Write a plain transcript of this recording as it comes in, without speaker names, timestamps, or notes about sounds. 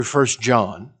First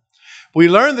John, we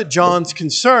learn that John's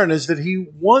concern is that he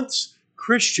wants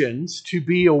Christians to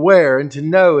be aware and to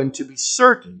know and to be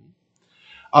certain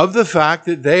of the fact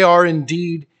that they are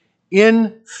indeed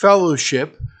in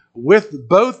fellowship with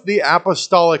both the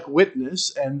apostolic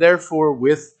witness and therefore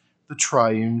with the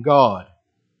triune God.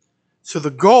 So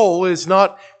the goal is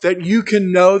not that you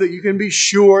can know, that you can be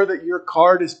sure that your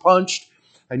card is punched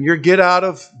and your get out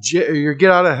of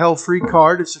hell free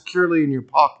card is securely in your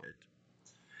pocket.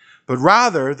 But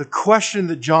rather, the question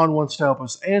that John wants to help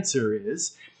us answer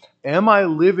is, am I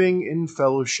living in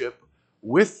fellowship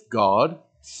with God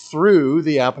through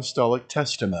the apostolic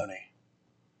testimony?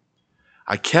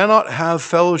 I cannot have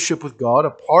fellowship with God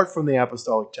apart from the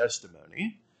apostolic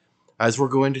testimony, as we're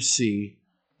going to see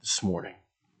this morning.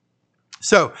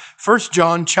 So, 1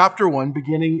 John chapter 1,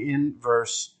 beginning in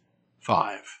verse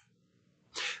 5.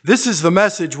 This is the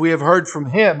message we have heard from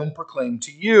him and proclaimed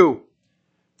to you,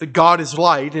 that God is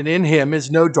light, and in him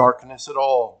is no darkness at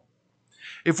all.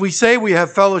 If we say we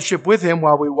have fellowship with him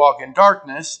while we walk in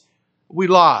darkness, we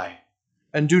lie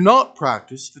and do not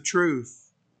practice the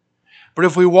truth. But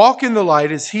if we walk in the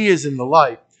light as he is in the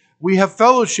light, we have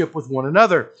fellowship with one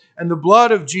another, and the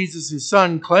blood of Jesus his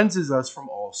Son cleanses us from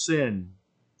all sin.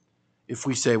 If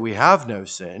we say we have no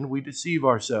sin, we deceive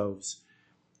ourselves,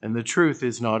 and the truth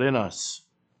is not in us.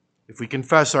 If we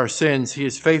confess our sins, he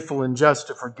is faithful and just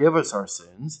to forgive us our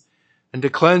sins and to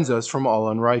cleanse us from all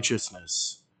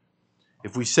unrighteousness.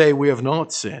 If we say we have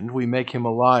not sinned, we make him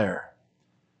a liar,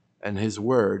 and his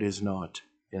word is not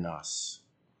in us.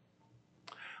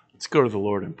 Let's go to the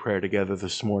Lord in prayer together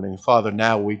this morning. Father,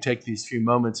 now we take these few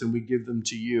moments and we give them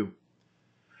to you.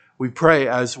 We pray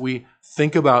as we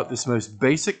think about this most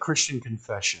basic Christian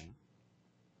confession,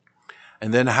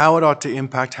 and then how it ought to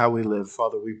impact how we live.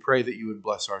 Father, we pray that you would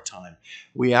bless our time.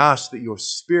 We ask that your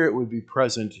Spirit would be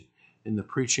present in the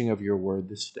preaching of your word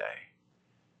this day.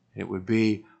 It would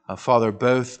be, Father,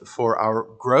 both for our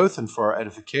growth and for our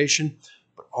edification,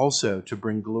 but also to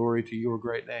bring glory to your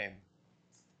great name.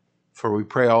 For we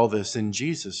pray all this in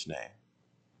Jesus' name.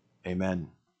 Amen.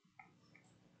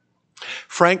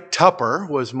 Frank Tupper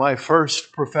was my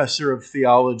first professor of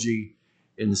theology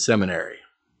in seminary.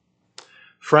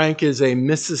 Frank is a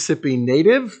Mississippi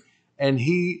native, and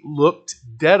he looked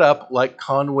dead up like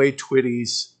Conway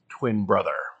Twitty's twin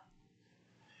brother.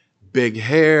 Big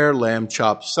hair, lamb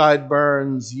chop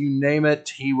sideburns, you name it,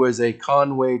 he was a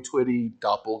Conway Twitty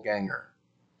doppelganger.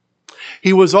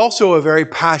 He was also a very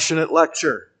passionate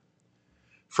lecturer.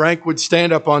 Frank would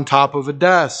stand up on top of a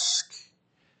desk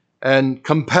and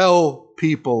compel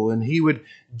people, and he would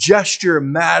gesture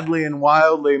madly and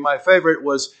wildly. My favorite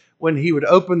was when he would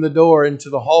open the door into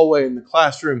the hallway in the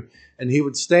classroom, and he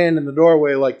would stand in the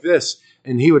doorway like this,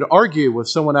 and he would argue with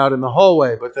someone out in the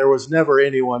hallway, but there was never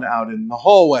anyone out in the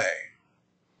hallway.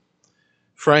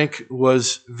 Frank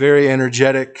was very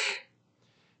energetic.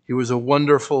 He was a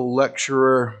wonderful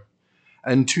lecturer,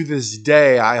 and to this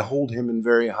day, I hold him in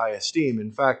very high esteem.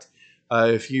 In fact,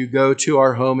 if you go to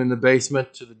our home in the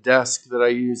basement, to the desk that I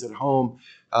use at home,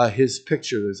 his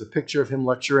picture, there's a picture of him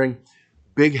lecturing,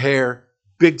 big hair,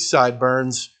 big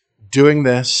sideburns, doing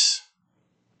this.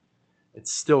 It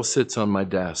still sits on my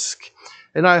desk.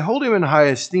 And I hold him in high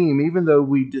esteem, even though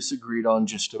we disagreed on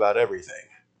just about everything.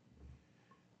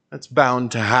 That's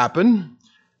bound to happen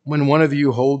when one of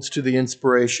you holds to the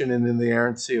inspiration and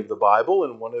inerrancy of the Bible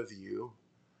and one of you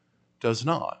does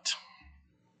not.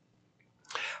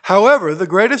 However, the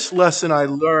greatest lesson I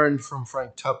learned from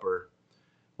Frank Tupper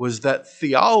was that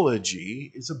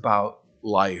theology is about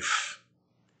life.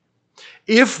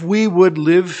 If we would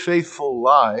live faithful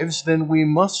lives, then we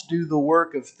must do the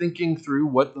work of thinking through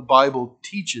what the Bible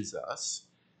teaches us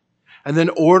and then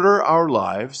order our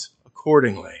lives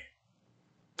accordingly.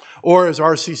 Or as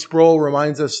R.C. Sproul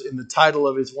reminds us in the title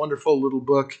of his wonderful little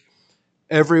book,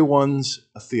 everyone's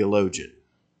a theologian.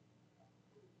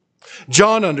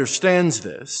 John understands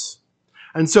this,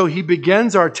 and so he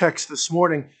begins our text this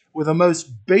morning with a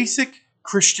most basic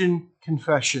Christian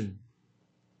confession.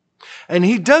 And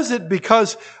he does it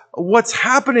because what's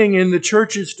happening in the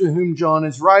churches to whom John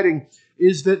is writing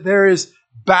is that there is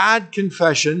bad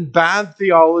confession, bad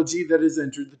theology that has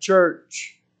entered the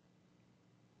church.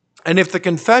 And if the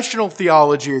confessional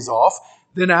theology is off,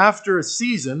 then after a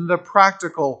season, the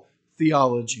practical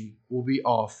theology will be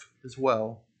off as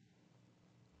well.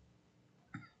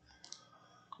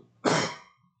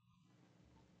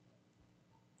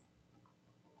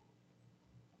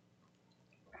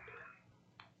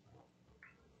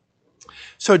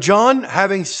 So John,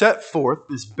 having set forth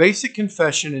this basic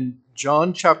confession in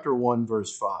John chapter 1,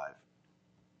 verse 5,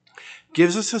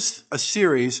 gives us a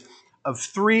series of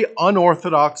 3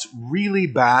 unorthodox, really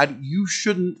bad, you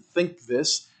shouldn't think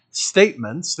this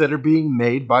statements that are being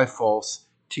made by false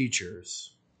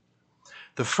teachers.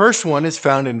 The first one is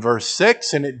found in verse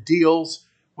 6, and it deals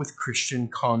with Christian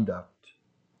conduct.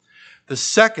 The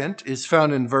second is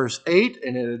found in verse 8,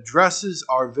 and it addresses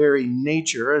our very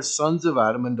nature as sons of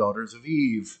Adam and daughters of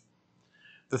Eve.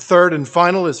 The third and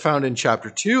final is found in chapter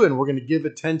 2, and we're going to give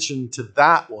attention to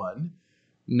that one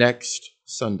next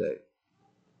Sunday.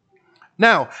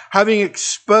 Now, having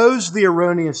exposed the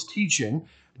erroneous teaching,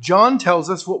 John tells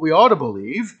us what we ought to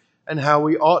believe and how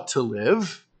we ought to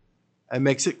live, and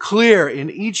makes it clear in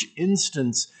each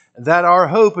instance that our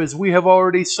hope, as we have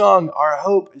already sung, our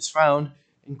hope is found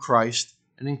in Christ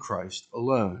and in Christ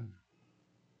alone.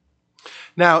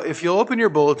 Now, if you'll open your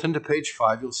bulletin to page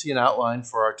 5, you'll see an outline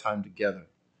for our time together.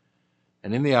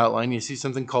 And in the outline, you see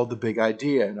something called the big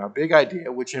idea. And our big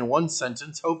idea, which in one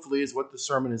sentence hopefully is what the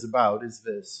sermon is about, is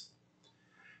this: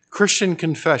 Christian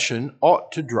confession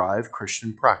ought to drive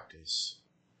Christian practice.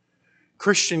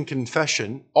 Christian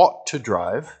confession ought to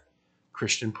drive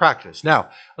Christian practice. Now,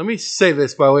 let me say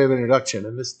this by way of introduction,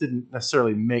 and this didn't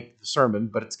necessarily make the sermon,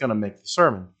 but it's going to make the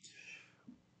sermon.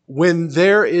 When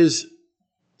there is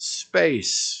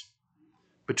space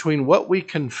between what we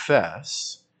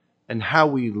confess and how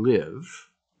we live,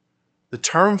 the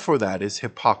term for that is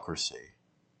hypocrisy.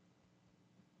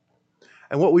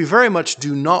 And what we very much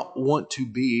do not want to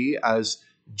be as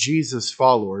Jesus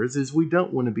followers is we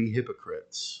don't want to be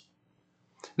hypocrites.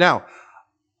 Now,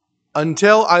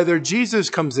 until either Jesus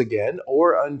comes again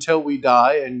or until we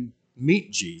die and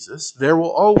meet Jesus, there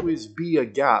will always be a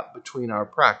gap between our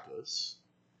practice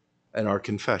and our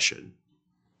confession.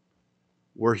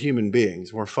 We're human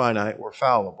beings. We're finite. We're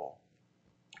fallible.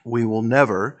 We will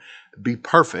never be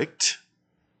perfect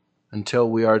until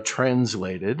we are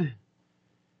translated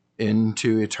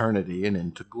into eternity and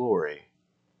into glory.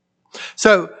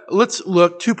 So let's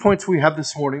look, 2 points we have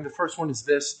this morning. The first one is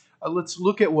this. Let's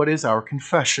look at what is our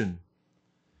confession.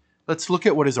 Let's look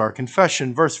at what is our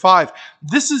confession. Verse 5,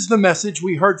 this is the message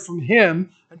we heard from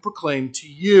him and proclaimed to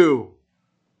you,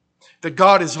 that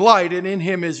God is light and in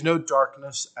him is no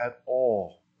darkness at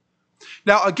all.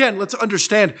 Now, again, let's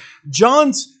understand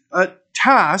John's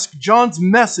task, John's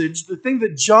message, the thing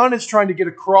that John is trying to get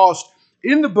across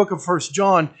in the book of 1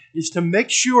 John is to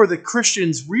make sure that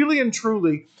Christians really and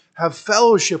truly have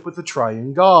fellowship with the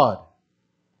triune God.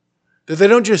 That they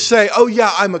don't just say, oh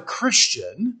yeah, I'm a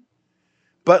Christian,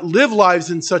 but live lives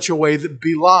in such a way that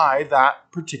belie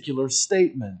that particular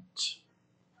statement.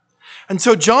 And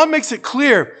so John makes it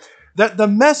clear that the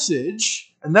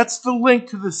message, and that's the link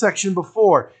to the section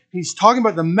before, he's talking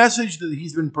about the message that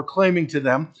he's been proclaiming to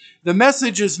them. The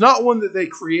message is not one that they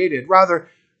created. Rather,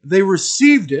 they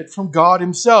received it from God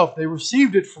himself. They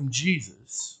received it from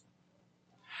Jesus.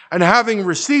 And having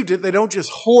received it, they don't just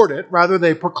hoard it. Rather,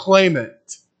 they proclaim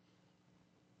it.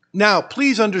 Now,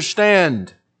 please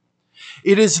understand,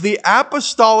 it is the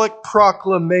apostolic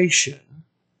proclamation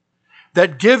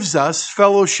that gives us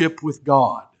fellowship with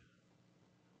God.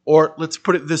 Or let's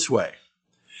put it this way.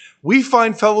 We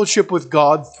find fellowship with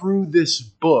God through this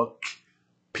book,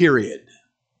 period.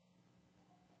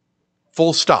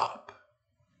 Full stop.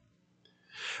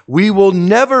 We will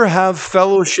never have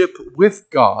fellowship with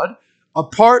God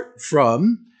apart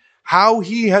from how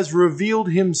he has revealed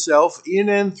himself in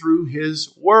and through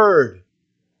his word.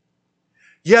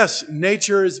 Yes,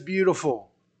 nature is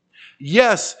beautiful.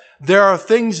 Yes, there are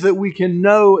things that we can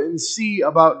know and see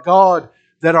about God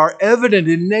that are evident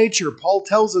in nature. Paul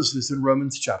tells us this in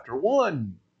Romans chapter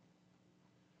 1.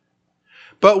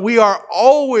 But we are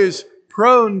always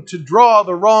prone to draw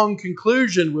the wrong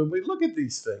conclusion when we look at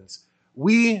these things.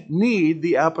 We need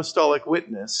the apostolic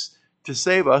witness to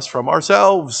save us from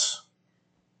ourselves.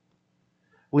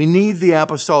 We need the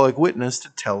apostolic witness to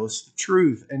tell us the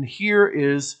truth. And here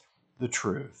is the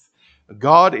truth.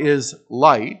 God is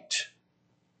light,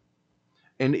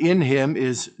 and in him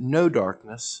is no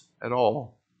darkness at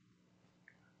all.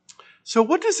 So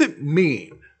what does it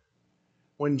mean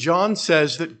when John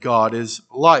says that God is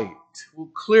light? Well,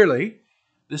 clearly,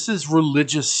 this is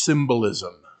religious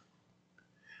symbolism.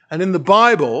 And in the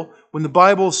Bible, when the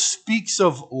Bible speaks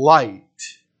of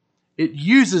light, it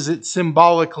uses it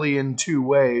symbolically in 2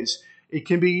 ways. It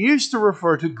can be used to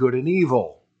refer to good and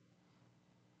evil.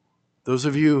 Those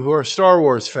of you who are Star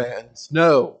Wars fans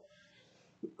know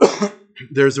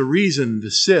there's a reason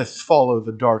the Sith follow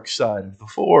the dark side of the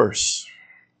Force.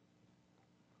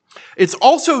 It's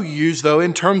also used, though,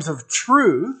 in terms of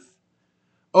truth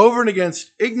over and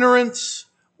against ignorance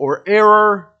or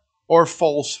error or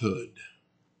falsehood.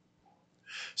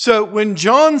 So when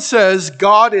John says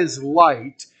God is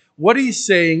light, What he's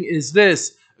saying is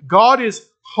this: God is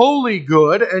wholly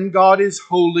good and God is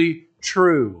wholly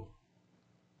true.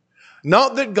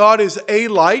 Not that God is a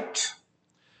light,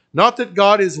 not that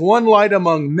God is one light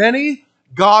among many.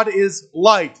 God is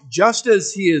light, just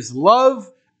as he is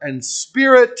love and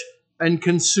spirit and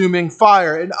consuming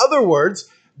fire. In other words,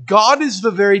 God is the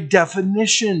very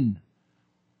definition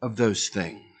of those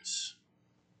things.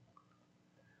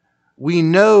 We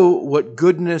know what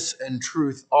goodness and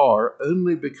truth are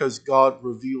only because God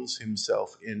reveals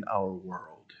himself in our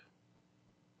world.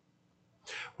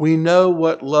 We know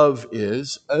what love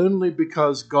is only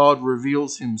because God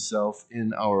reveals himself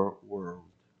in our world.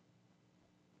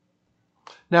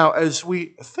 Now, as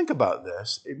we think about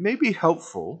this, it may be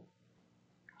helpful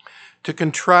to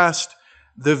contrast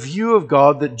the view of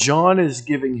God that John is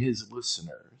giving his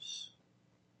listeners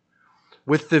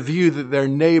with the view that their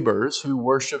neighbors who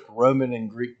worshiped Roman and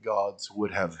Greek gods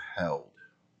would have held.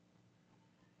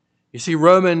 You see,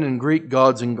 Roman and Greek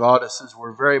gods and goddesses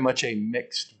were very much a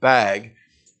mixed bag.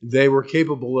 They were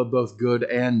capable of both good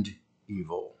and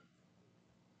evil.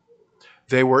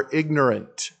 They were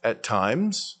ignorant at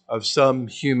times of some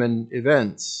human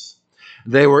events.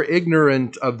 They were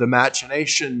ignorant of the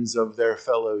machinations of their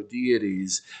fellow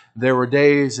deities. There were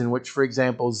days in which, for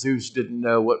example, Zeus didn't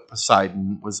know what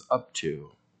Poseidon was up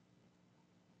to.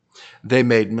 They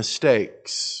made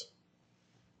mistakes.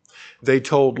 They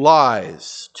told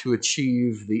lies to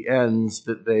achieve the ends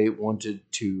that they wanted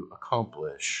to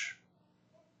accomplish.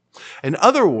 In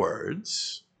other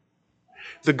words,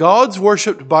 the gods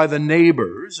worshipped by the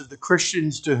neighbors of the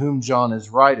Christians to whom John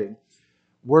is writing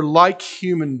were like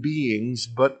human beings,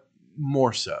 but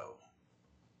more so.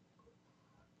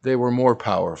 They were more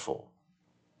powerful.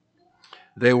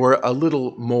 They were a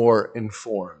little more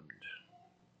informed.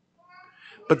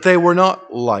 But they were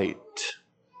not light.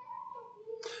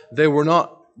 They were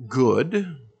not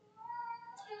good.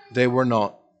 They were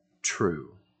not true.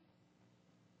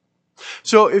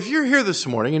 So if you're here this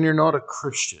morning and you're not a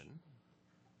Christian,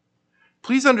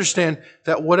 please understand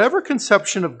that whatever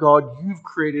conception of God you've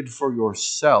created for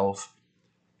yourself,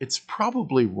 it's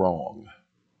probably wrong.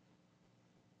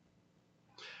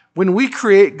 When we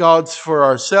create gods for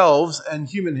ourselves, and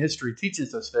human history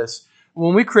teaches us this,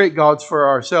 when we create gods for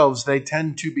ourselves, they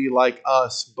tend to be like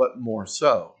us, but more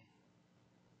so.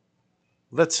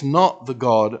 That's not the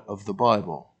God of the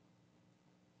Bible.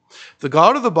 The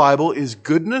God of the Bible is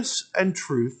goodness and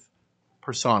truth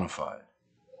personified.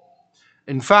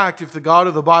 In fact, if the God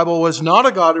of the Bible was not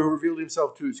a God who revealed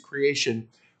himself to his creation,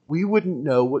 we wouldn't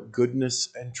know what goodness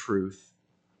and truth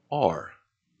are.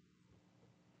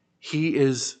 He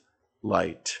is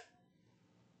light.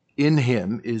 In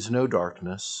him is no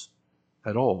darkness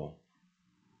at all.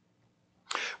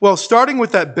 Well, starting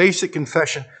with that basic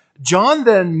confession, John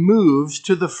then moves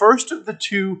to the first of the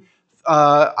two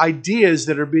ideas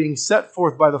that are being set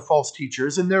forth by the false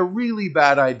teachers, and they're really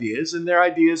bad ideas, and they're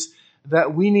ideas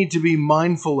that we need to be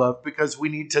mindful of because we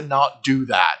need to not do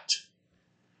that.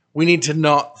 We need to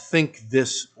not think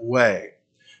this way.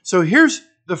 So here's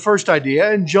the first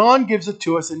idea, and John gives it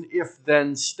to us in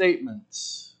if-then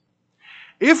statements.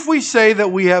 If we say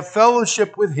that we have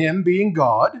fellowship with him, being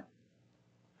God,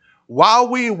 while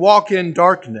we walk in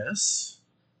darkness,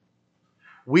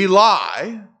 we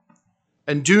lie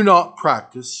and do not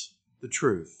practice the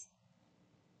truth.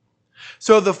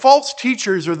 So the false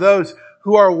teachers are those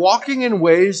who are walking in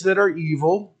ways that are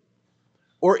evil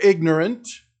or ignorant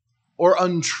or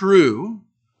untrue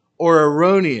or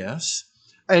erroneous,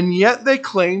 and yet they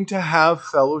claim to have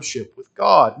fellowship with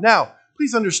God. Now,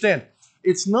 please understand,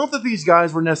 it's not that these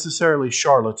guys were necessarily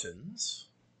charlatans.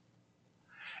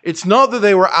 It's not that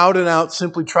they were out and out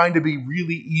simply trying to be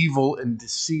really evil and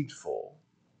deceitful.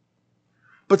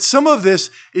 But some of this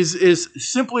is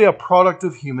simply a product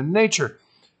of human nature.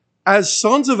 As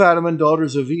sons of Adam and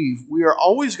daughters of Eve, we are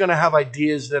always going to have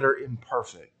ideas that are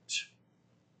imperfect.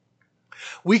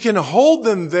 We can hold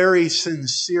them very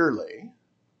sincerely,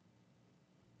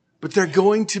 but they're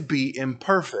going to be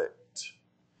imperfect.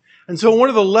 And so one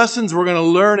of the lessons we're going to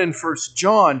learn in 1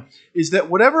 John is that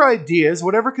whatever ideas,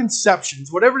 whatever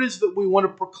conceptions, whatever it is that we want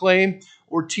to proclaim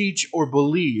or teach or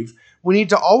believe, we need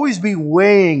to always be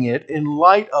weighing it in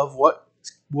light of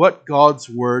what God's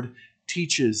Word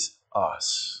teaches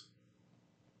us.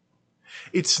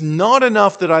 It's not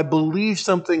enough that I believe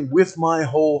something with my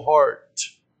whole heart.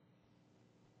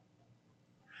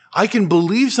 I can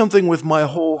believe something with my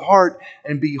whole heart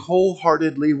and be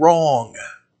wholeheartedly wrong.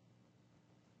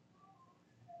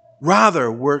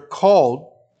 Rather, we're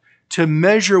called to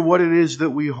measure what it is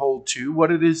that we hold to,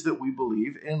 what it is that we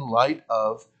believe in light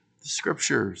of the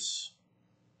Scriptures.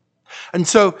 And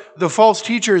so the false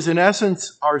teachers, in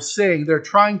essence, are saying they're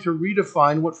trying to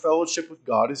redefine what fellowship with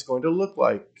God is going to look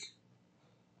like.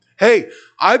 Hey,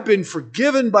 I've been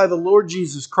forgiven by the Lord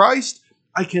Jesus Christ.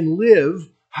 I can live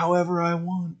however I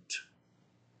want.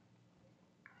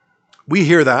 We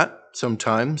hear that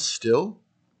sometimes still.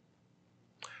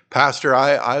 Pastor,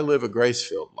 I live a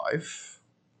grace-filled life,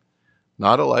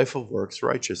 not a life of works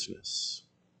righteousness.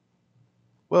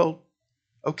 Well,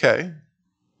 okay.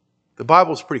 The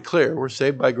Bible's pretty clear. We're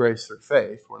saved by grace through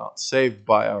faith. We're not saved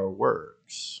by our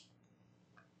works.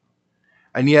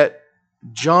 And yet,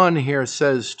 John here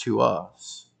says to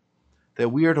us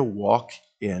that we are to walk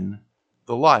in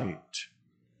the light.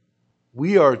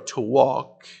 We are to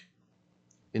walk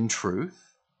in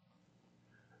truth.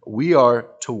 We are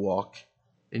to walk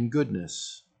in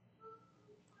goodness.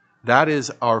 That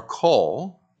is our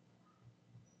call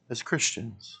as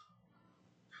Christians.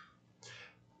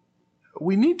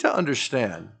 We need to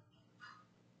understand,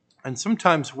 and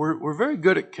sometimes we're very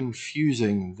good at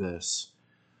confusing this.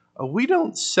 We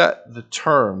don't set the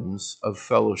terms of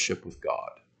fellowship with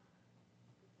God.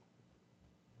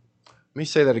 Let me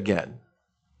say that again.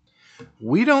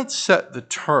 We don't set the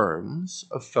terms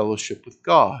of fellowship with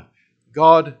God.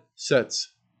 God sets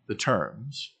the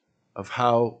terms of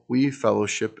how we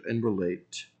fellowship and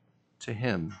relate to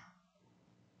Him.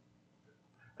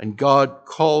 And God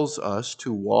calls us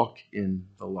to walk in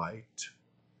the light.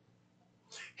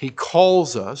 He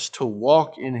calls us to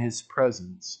walk in His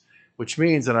presence, which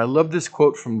means, and I love this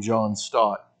quote from John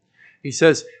Stott, he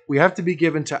says, we have to be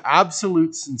given to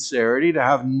absolute sincerity, to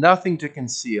have nothing to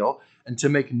conceal, and to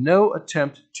make no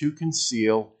attempt to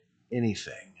conceal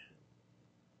anything.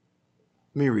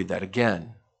 Let me read that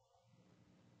again.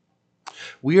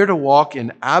 We are to walk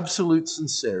in absolute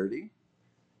sincerity,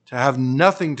 to have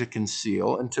nothing to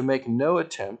conceal, and to make no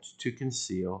attempt to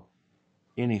conceal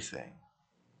anything.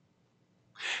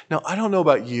 Now, I don't know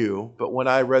about you, but when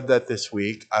I read that this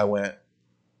week, I went,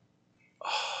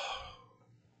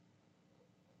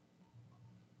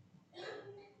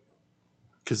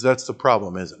 because that's the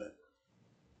problem, isn't it?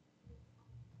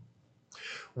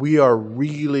 We are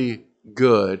really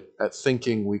good at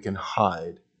thinking we can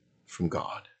hide from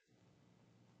God.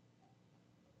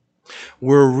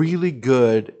 We're really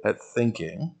good at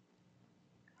thinking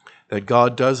that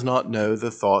God does not know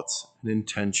the thoughts and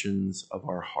intentions of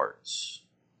our hearts.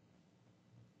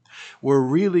 We're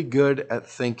really good at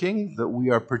thinking that we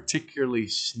are particularly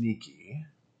sneaky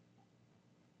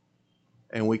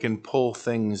and we can pull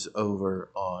things over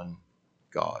on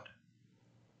God.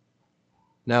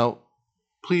 Now,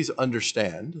 please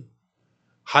understand,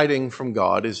 hiding from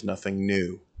God is nothing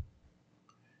new.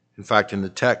 In fact, in the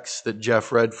text that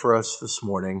Jeff read for us this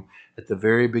morning, at the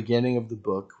very beginning of the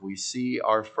book, we see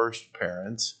our first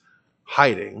parents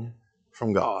hiding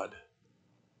from God.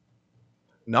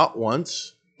 Not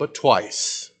once, but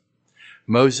twice.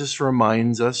 Moses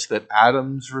reminds us that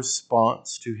Adam's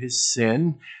response to his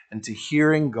sin and to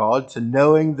hearing God, to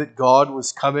knowing that God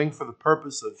was coming for the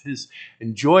purpose of his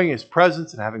enjoying his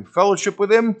presence and having fellowship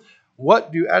with him,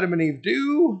 what do Adam and Eve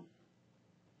do?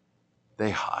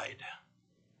 They hide.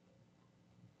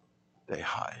 They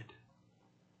hide.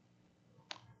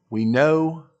 We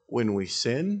know when we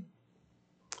sin.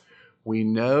 We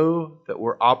know that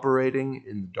we're operating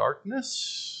in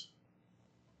darkness.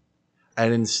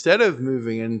 And instead of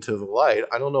moving into the light,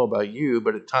 I don't know about you,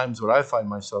 but at times what I find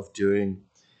myself doing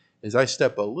is I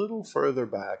step a little further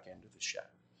back into the shadows.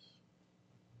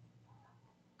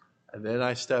 And then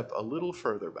I step a little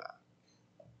further back.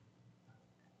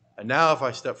 And now if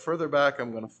I step further back,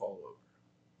 I'm going to fall over.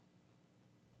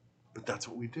 But that's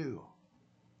what we do.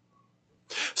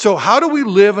 So how do we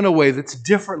live in a way that's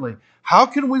differently? How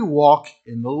can we walk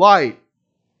in the light?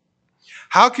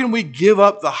 How can we give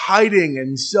up the hiding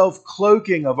and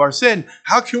self-cloaking of our sin?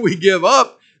 How can we give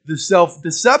up the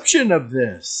self-deception of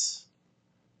this?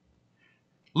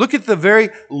 Look at the very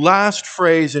last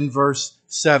phrase in verse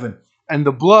 7. And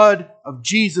the blood of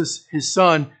Jesus, his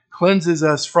Son, cleanses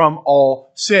us from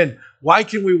all sin. Why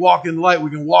can we walk in the light?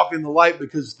 We can walk in the light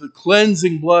because the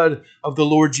cleansing blood of the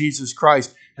Lord Jesus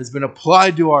Christ has been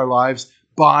applied to our lives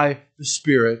by the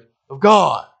Spirit of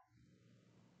God.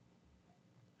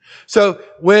 So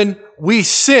when we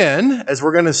sin, as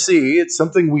we're going to see, it's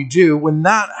something we do. When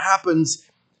that happens,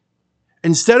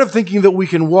 instead of thinking that we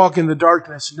can walk in the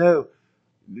darkness, no,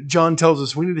 John tells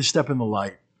us we need to step in the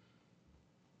light.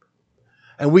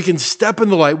 And we can step in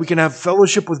the light, we can have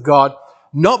fellowship with God,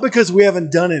 not because we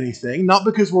haven't done anything, not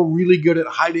because we're really good at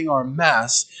hiding our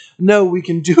mess. No, we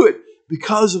can do it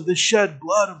because of the shed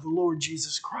blood of the Lord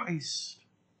Jesus Christ.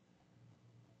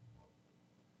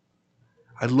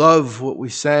 I love what we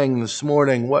sang this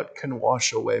morning. What can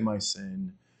wash away my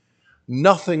sin?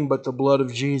 Nothing but the blood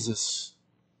of Jesus.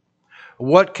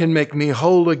 What can make me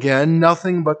whole again?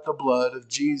 Nothing but the blood of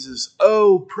Jesus.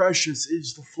 Oh, precious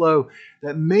is the flow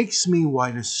that makes me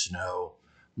white as snow.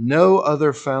 No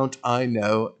other fount I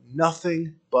know.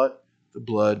 Nothing but the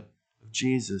blood of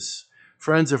Jesus.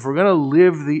 Friends, if we're going to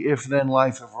live the if-then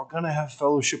life, if we're going to have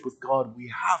fellowship with God,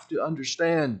 we have to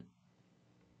understand.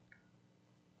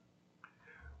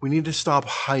 We need to stop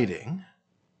hiding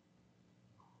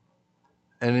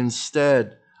and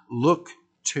instead look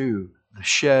to the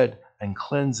shed and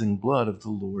cleansing blood of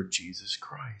the Lord Jesus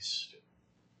Christ.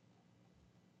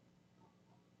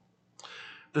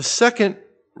 The second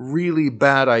really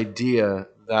bad idea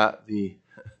that the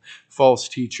false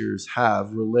teachers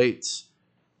have relates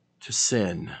to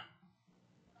sin.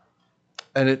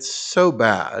 And it's so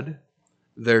bad,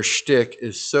 their shtick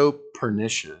is so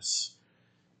pernicious,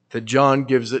 that John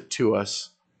gives it to us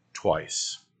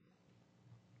twice.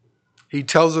 He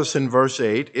tells us in verse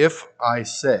 8, if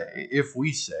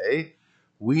we say,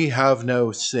 we have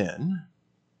no sin.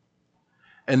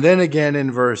 And then again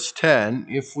in verse 10,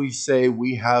 if we say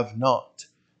we have not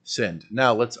sinned.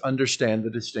 Now let's understand the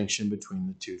distinction between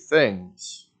the two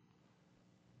things.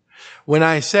 When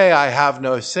I say I have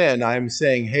no sin, I'm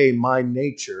saying, hey, my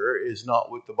nature is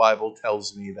not what the Bible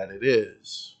tells me that it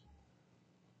is.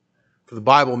 For the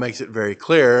Bible makes it very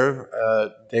clear,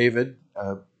 David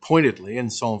pointedly in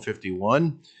Psalm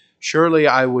 51, surely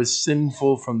I was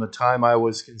sinful from the time I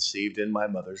was conceived in my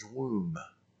mother's womb.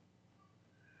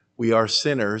 We are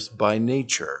sinners by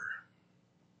nature.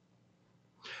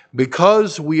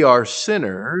 Because we are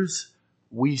sinners,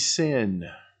 we sin.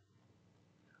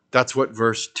 That's what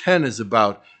verse 10 is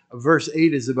about. Verse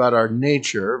 8 is about our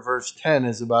nature. Verse 10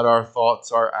 is about our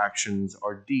thoughts, our actions,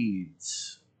 our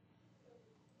deeds.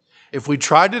 If we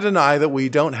try to deny that we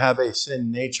don't have a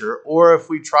sin nature, or if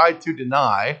we try to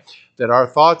deny that our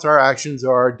thoughts, our actions,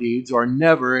 or our deeds are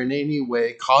never in any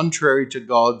way contrary to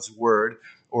God's word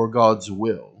or God's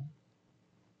will,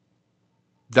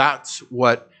 that's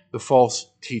what the false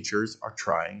teachers are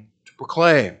trying to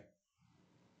proclaim.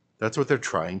 That's what they're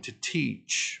trying to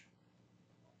teach.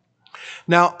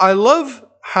 Now, I love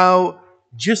how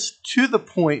just to the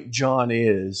point John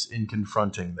is in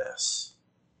confronting this.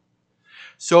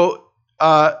 So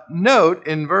note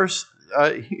in verse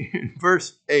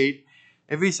 8,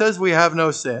 if he says we have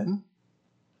no sin,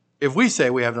 if we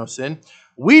say we have no sin,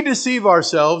 we deceive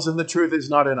ourselves and the truth is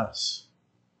not in us.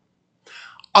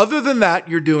 Other than that,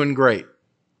 you're doing great.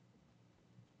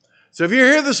 So if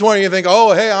you're here this morning and you think,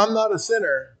 oh, hey, I'm not a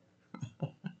sinner.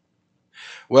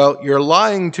 Well, you're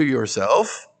lying to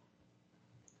yourself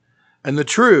and the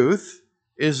truth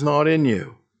is not in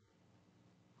you.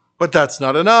 But that's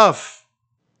not enough.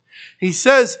 He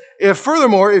says,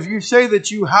 furthermore, if you say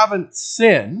that you haven't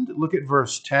sinned, look at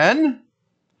verse 10,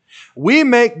 we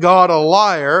make God a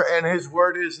liar and his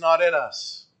word is not in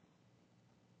us.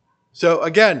 So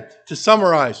again, to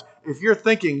summarize, if you're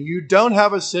thinking you don't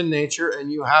have a sin nature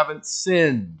and you haven't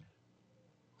sinned,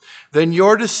 then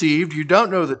you're deceived, you don't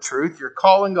know the truth, you're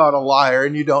calling God a liar,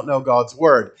 and you don't know God's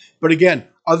word. But again,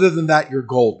 other than that, you're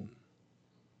golden.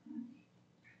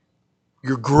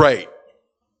 You're great.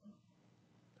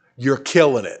 You're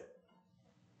killing it.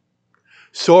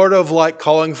 Sort of like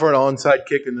calling for an onside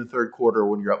kick in the third quarter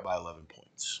when you're up by 11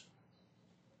 points.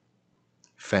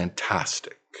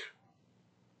 Fantastic.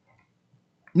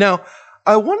 Now,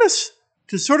 I want us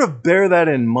to sort of bear that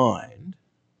in mind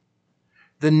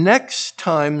the next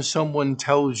time someone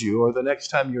tells you, or the next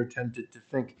time you're tempted to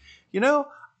think,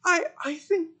 I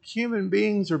think human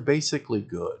beings are basically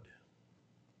good.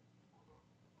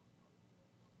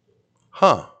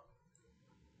 Huh.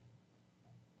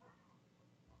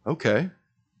 Okay.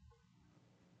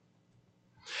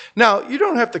 Now, you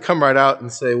don't have to come right out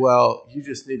and say, well, you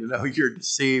just need to know you're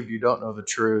deceived, you don't know the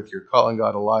truth, you're calling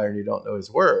God a liar, and you don't know his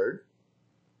word.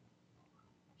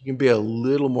 You can be a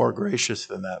little more gracious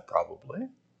than that, probably.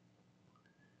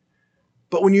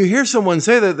 But when you hear someone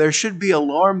say that, there should be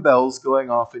alarm bells going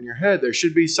off in your head. There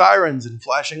should be sirens and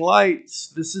flashing lights.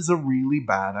 This is a really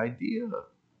bad idea.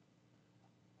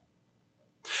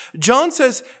 John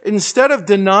says, instead of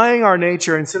denying our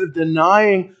nature, instead of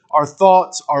denying our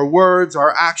thoughts, our words,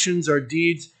 our actions, our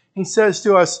deeds, he says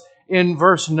to us in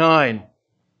verse 9,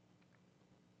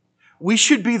 we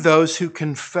should be those who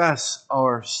confess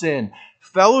our sin.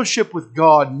 Fellowship with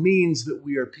God means that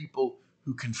we are people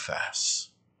who confess.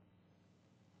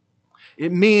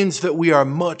 It means that we are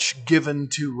much given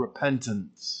to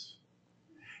repentance.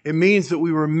 It means that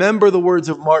we remember the words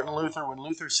of Martin Luther when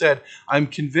Luther said, I'm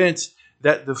convinced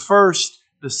that the first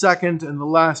the second and the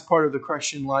last part of the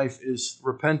Christian life is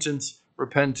repentance,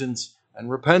 repentance, and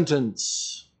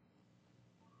repentance.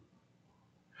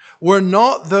 We're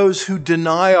not those who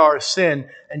deny our sin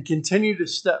and continue to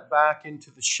step back into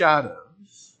the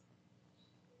shadows.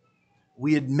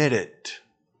 We admit it.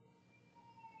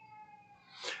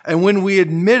 And when we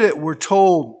admit it, we're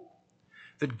told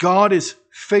that God is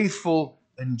faithful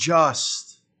and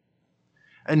just,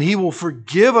 and He will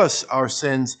forgive us our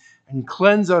sins and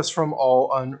cleanse us from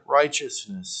all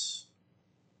unrighteousness.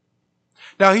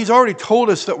 Now, He's already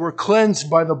told us that we're cleansed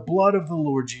by the blood of the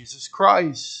Lord Jesus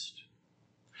Christ.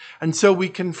 And so we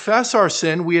confess our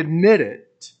sin, we admit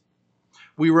it,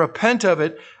 we repent of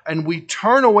it, and we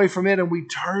turn away from it and we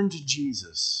turn to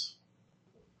Jesus.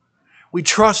 We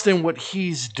trust in what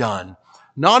He's done,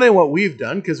 not in what we've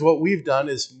done, because what we've done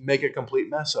is make a complete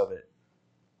mess of it.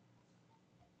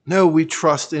 No, we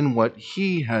trust in what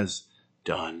He has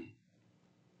done.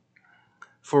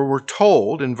 For we're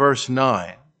told in verse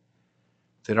 9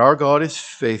 that our God is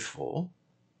faithful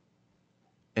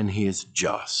and He is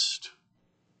just.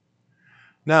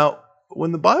 Now,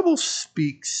 when the Bible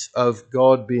speaks of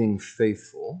God being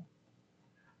faithful,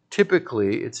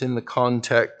 typically it's in the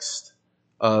context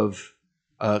of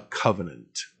a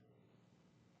covenant.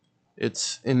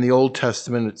 It's in the Old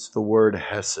Testament, it's the word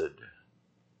hesed.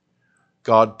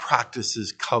 God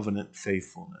practices covenant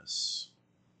faithfulness.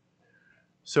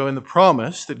 So in the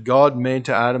promise that God made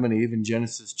to Adam and Eve in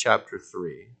Genesis chapter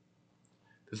 3,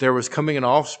 that there was coming an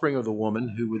offspring of the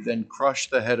woman who would then crush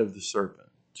the head of the serpent,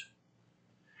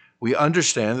 we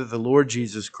understand that the Lord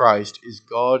Jesus Christ is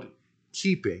God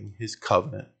keeping His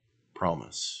covenant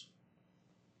promise.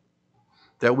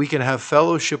 That we can have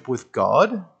fellowship with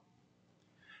God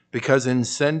because in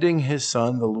sending His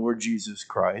Son, the Lord Jesus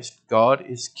Christ, God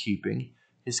is keeping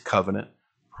His covenant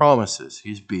promises.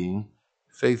 He's being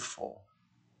faithful.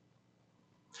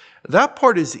 That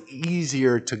part is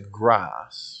easier to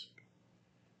grasp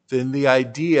than the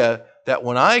idea that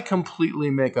when I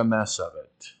completely make a mess of it,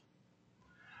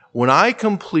 when I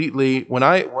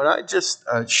just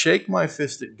shake my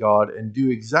fist at God and do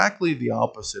exactly the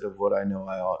opposite of what I know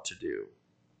I ought to do,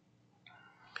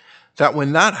 that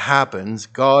when that happens,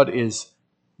 God is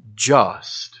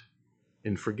just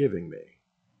in forgiving me.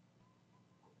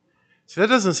 See, that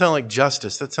doesn't sound like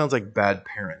justice. That sounds like bad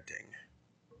parenting.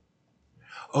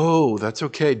 Oh, that's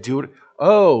okay. Do it.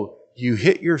 Oh, you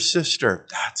hit your sister.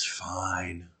 That's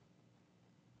fine.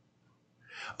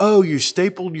 Oh, you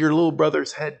stapled your little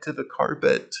brother's head to the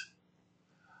carpet.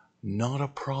 Not a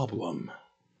problem.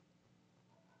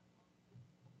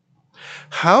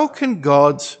 How can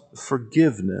God's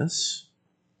forgiveness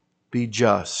be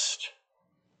just?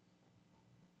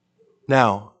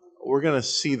 Now, we're going to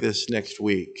see this next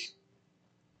week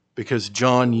because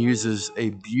John uses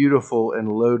a beautiful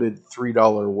and loaded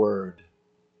 $3 word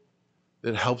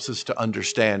that helps us to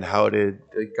understand how it is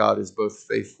that God is both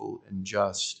faithful and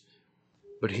just.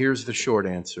 But here's the short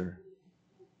answer.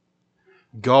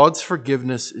 God's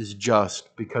forgiveness is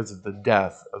just because of the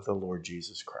death of the Lord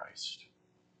Jesus Christ.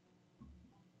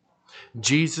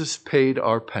 Jesus paid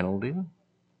our penalty.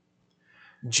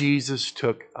 Jesus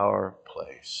took our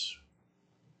place.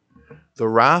 The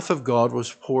wrath of God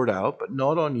was poured out, but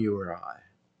not on you or I.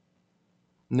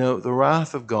 No, the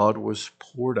wrath of God was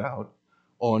poured out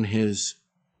on His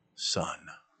Son.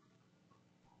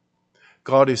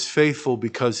 God is faithful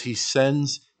because He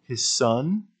sends His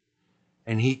Son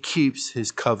and He keeps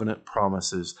His covenant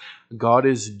promises. God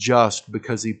is just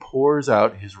because He pours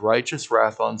out His righteous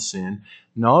wrath on sin,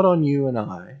 not on you and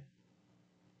I,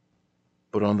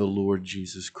 but on the Lord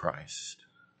Jesus Christ.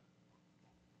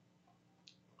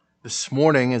 This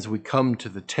morning, as we come to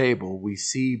the table, we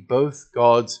see both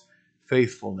God's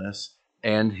faithfulness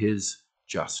and His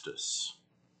justice.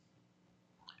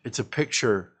 It's a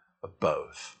picture of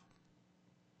both.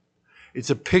 It's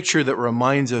a picture that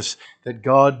reminds us that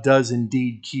God does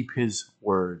indeed keep His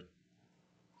word.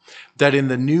 That in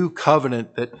the new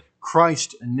covenant that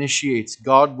Christ initiates,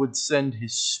 God would send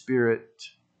His Spirit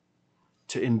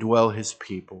to indwell His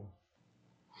people.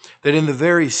 That in the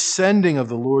very sending of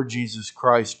the Lord Jesus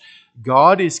Christ,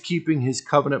 God is keeping His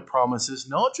covenant promises,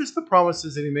 not just the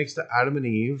promises that He makes to Adam and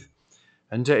Eve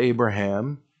and to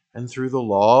Abraham and through the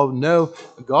law. No,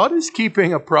 God is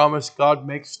keeping a promise God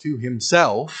makes to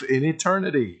Himself in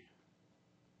eternity.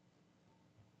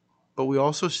 But we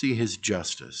also see His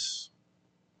justice.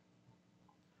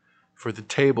 For the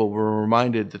table, we're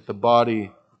reminded that the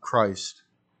body of Christ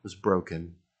was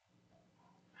broken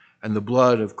and the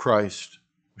blood of Christ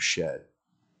was shed.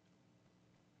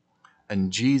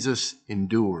 And Jesus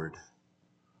endured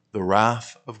the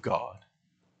wrath of God,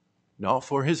 not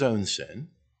for His own sin,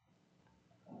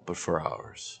 but for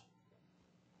ours.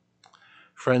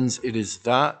 Friends, it is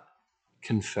that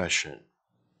confession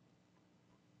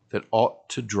that ought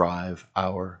to drive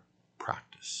our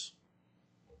practice.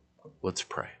 Let's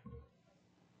pray.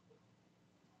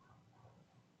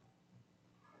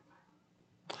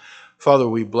 Father,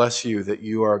 we bless you that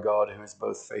you are a God who is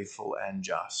both faithful and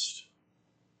just.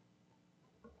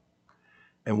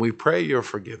 And we pray your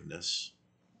forgiveness.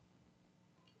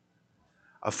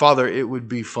 Father, it would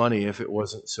be funny if it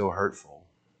wasn't so hurtful.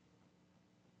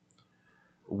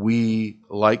 We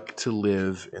like to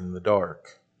live in the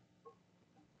dark.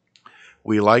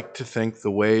 We like to think the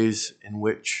ways in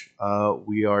which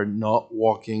we are not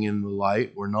walking in the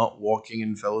light, we're not walking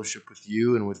in fellowship with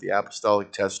you and with the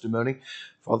apostolic testimony.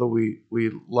 Father, we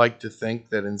like to think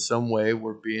that in some way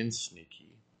we're being sneaky,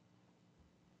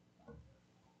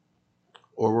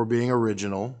 or we're being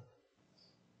original,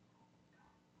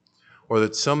 or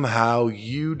that somehow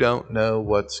you don't know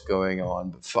what's going on.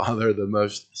 But Father, the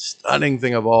most stunning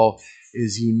thing of all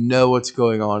is you know what's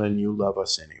going on and you love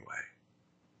us anyway.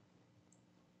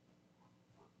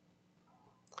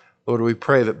 Lord, we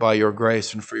pray that by your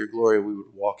grace and for your glory, we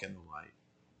would walk in the light.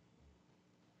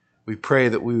 We pray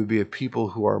that we would be a people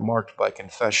who are marked by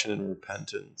confession and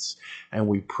repentance. And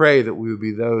we pray that we would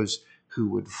be those who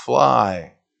would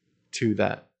fly to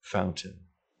that fountain.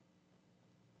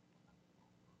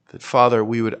 That, Father,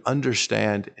 we would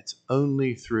understand it's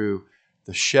only through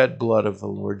the shed blood of the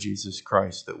Lord Jesus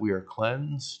Christ that we are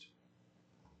cleansed,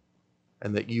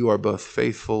 and that you are both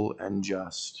faithful and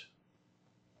just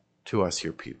to us,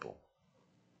 your people.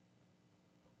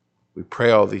 We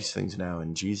pray all these things now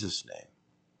in Jesus' name.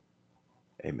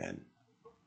 Amen.